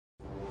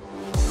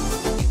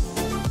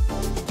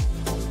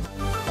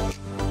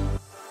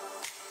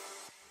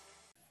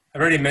I've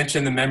already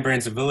mentioned the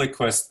membranes of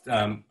Liliequest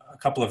a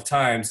couple of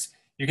times.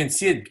 You can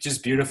see it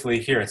just beautifully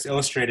here. It's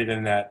illustrated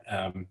in that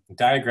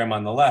diagram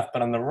on the left,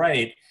 but on the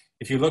right,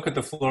 if you look at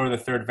the floor of the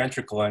third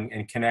ventricle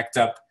and connect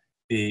up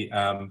the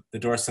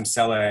dorsum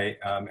sellae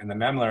and the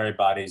mammillary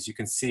bodies, you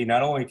can see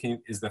not only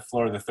is the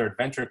floor of the third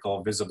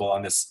ventricle visible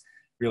on this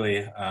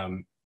really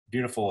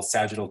beautiful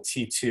sagittal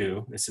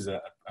T2. This is a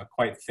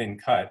quite thin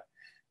cut.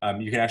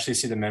 You can actually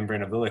see the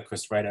membrane of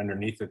Liliequest right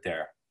underneath it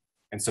there.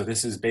 And so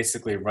this is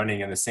basically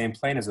running in the same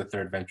plane as the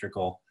third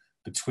ventricle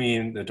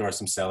between the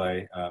dorsum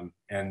sellae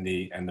and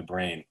the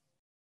brain.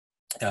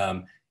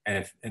 And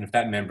if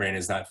that membrane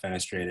is not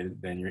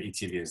fenestrated, then your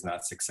ETV is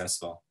not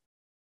successful.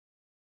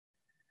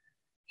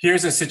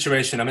 Here's a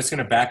situation. I'm just going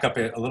to back up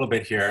a little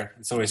bit here.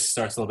 It always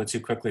starts a little bit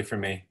too quickly for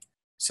me.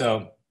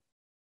 So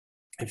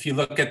if you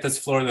look at this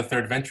floor of the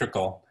third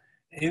ventricle,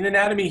 in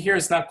anatomy here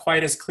is not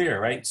quite as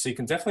clear, right? So you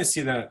can definitely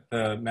see the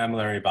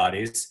mammillary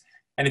bodies.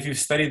 And if you've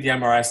studied the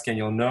MRI scan,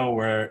 you'll know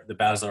where the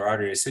basilar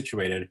artery is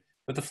situated,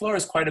 but the floor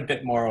is quite a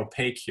bit more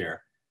opaque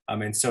here.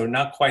 And so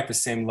not quite the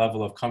same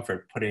level of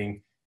comfort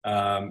putting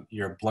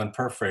your blunt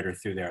perforator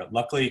through there.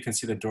 Luckily, you can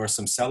see the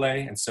dorsum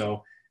sellae. And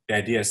so the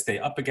idea is stay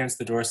up against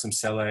the dorsum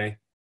sellae,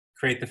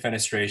 create the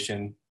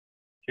fenestration.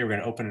 Here, we're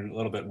gonna open it a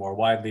little bit more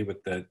widely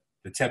with the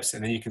tips,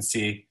 and then you can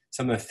see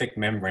some of the thick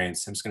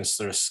membranes. I'm just gonna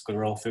sort of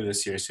scroll through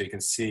this here so you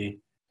can see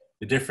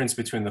the difference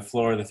between the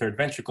floor of the third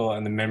ventricle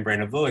and the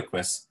membrane of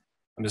Liliequest.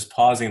 I'm just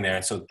pausing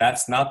there. So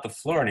that's not the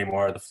floor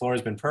anymore. The floor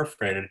has been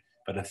perforated,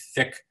 but a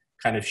thick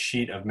kind of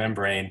sheet of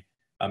membrane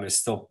is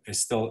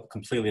still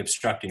completely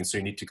obstructing. So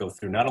you need to go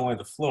through not only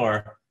the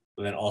floor,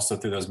 but then also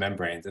through those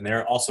membranes. And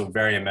they're also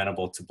very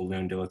amenable to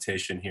balloon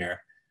dilatation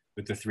here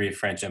with the 3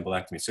 French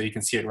embolectomy. So you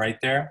can see it right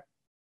there.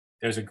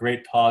 There's a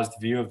great paused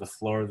view of the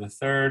floor of the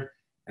third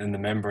and the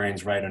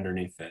membranes right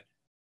underneath it.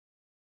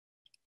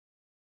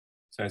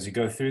 So as you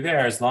go through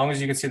there, as long as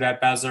you can see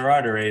that basilar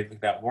artery,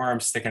 that worm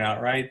sticking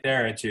out right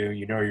there at you,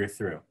 you know you're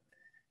through.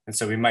 And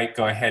so we might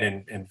go ahead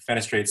and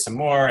fenestrate some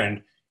more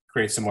and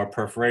create some more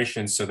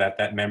perforations so that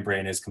that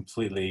membrane is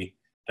completely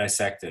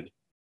dissected.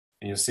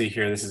 And you'll see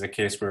here, this is a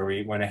case where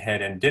we went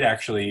ahead and did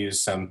actually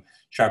use some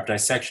sharp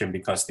dissection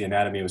because the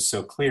anatomy was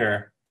so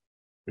clear.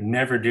 We'd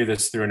never do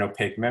this through an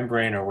opaque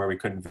membrane or where we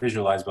couldn't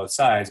visualize both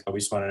sides, but we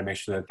just wanted to make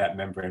sure that that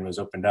membrane was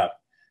opened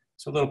up.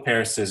 So a little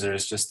pair of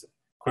scissors, just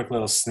quick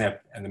little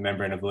snip, and the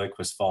membrane of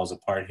Liliequest falls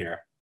apart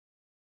here.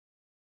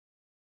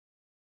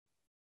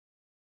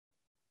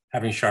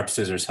 Having sharp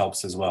scissors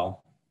helps as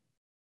well.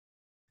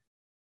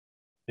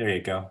 There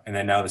you go. And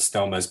then now the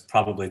stoma is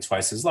probably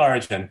twice as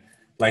large, and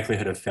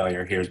likelihood of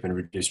failure here has been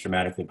reduced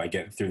dramatically by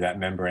getting through that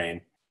membrane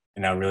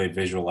and now really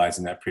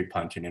visualizing that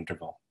prepontine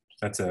interval.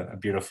 So that's a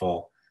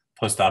beautiful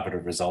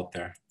postoperative result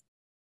there.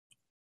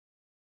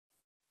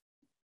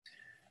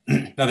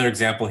 Another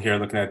example here,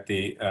 looking at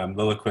the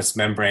Liliequest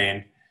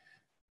membrane.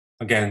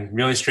 Again,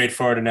 really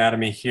straightforward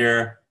anatomy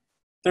here.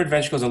 Third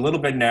ventricle is a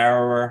little bit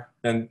narrower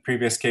than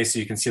previous cases.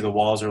 You can see the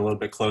walls are a little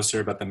bit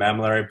closer, but the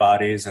mammillary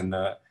bodies and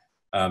the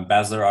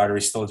basilar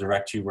artery still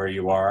direct you where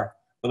you are.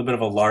 A little bit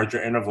of a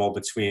larger interval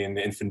between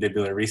the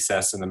infundibular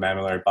recess and the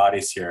mammillary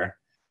bodies here.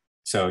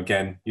 So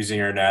again, using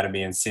your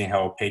anatomy and seeing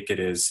how opaque it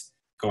is,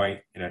 going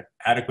an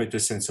adequate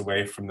distance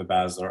away from the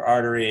basilar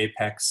artery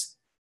apex,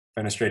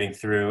 fenestrating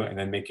through, and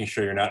then making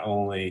sure you're not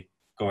only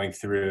going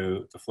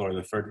through the floor of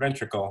the third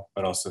ventricle,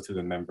 but also through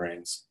the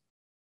membranes.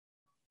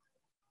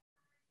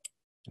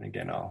 And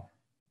again, I'll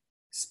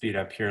speed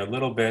up here a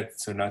little bit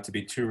so not to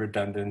be too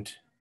redundant.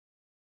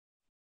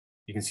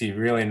 You can see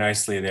really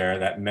nicely there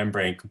that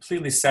membrane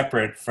completely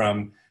separate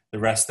from the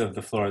rest of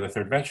the floor of the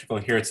third ventricle.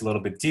 Here it's a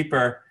little bit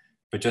deeper,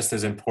 but just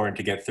as important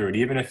to get through it.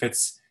 Even if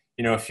it's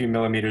a few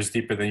millimeters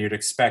deeper than you'd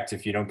expect,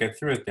 if you don't get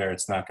through it there,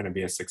 it's not going to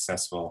be a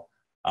successful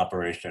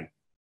operation.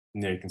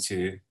 And there you can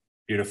see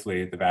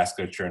beautifully the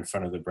vasculature in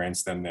front of the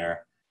brainstem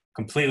there,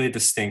 completely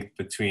distinct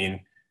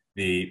between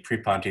the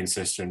prepontine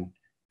cistern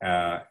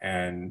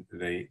and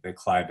the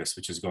clivus,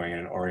 which is going in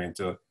an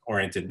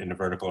oriented in a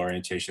vertical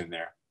orientation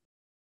there.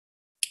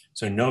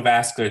 So no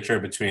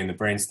vasculature between the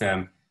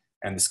brainstem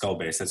and the skull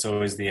base. That's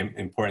always the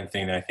important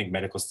thing that I think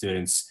medical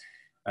students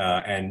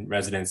and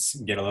residents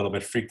get a little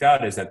bit freaked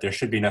out, is that there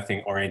should be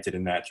nothing oriented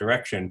in that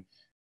direction.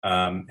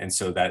 And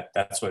so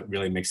that's what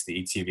really makes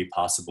the ETV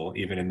possible,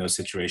 even in those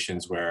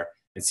situations where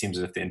it seems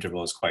as if the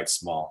interval is quite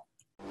small.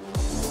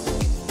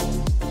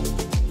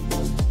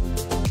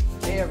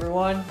 Hey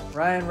everyone,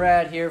 Ryan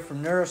Rad here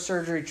from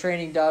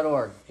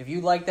Neurosurgerytraining.org. If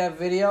you like that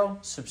video,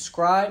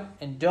 subscribe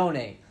and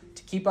donate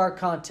to keep our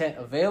content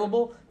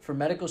available for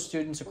medical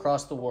students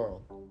across the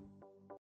world.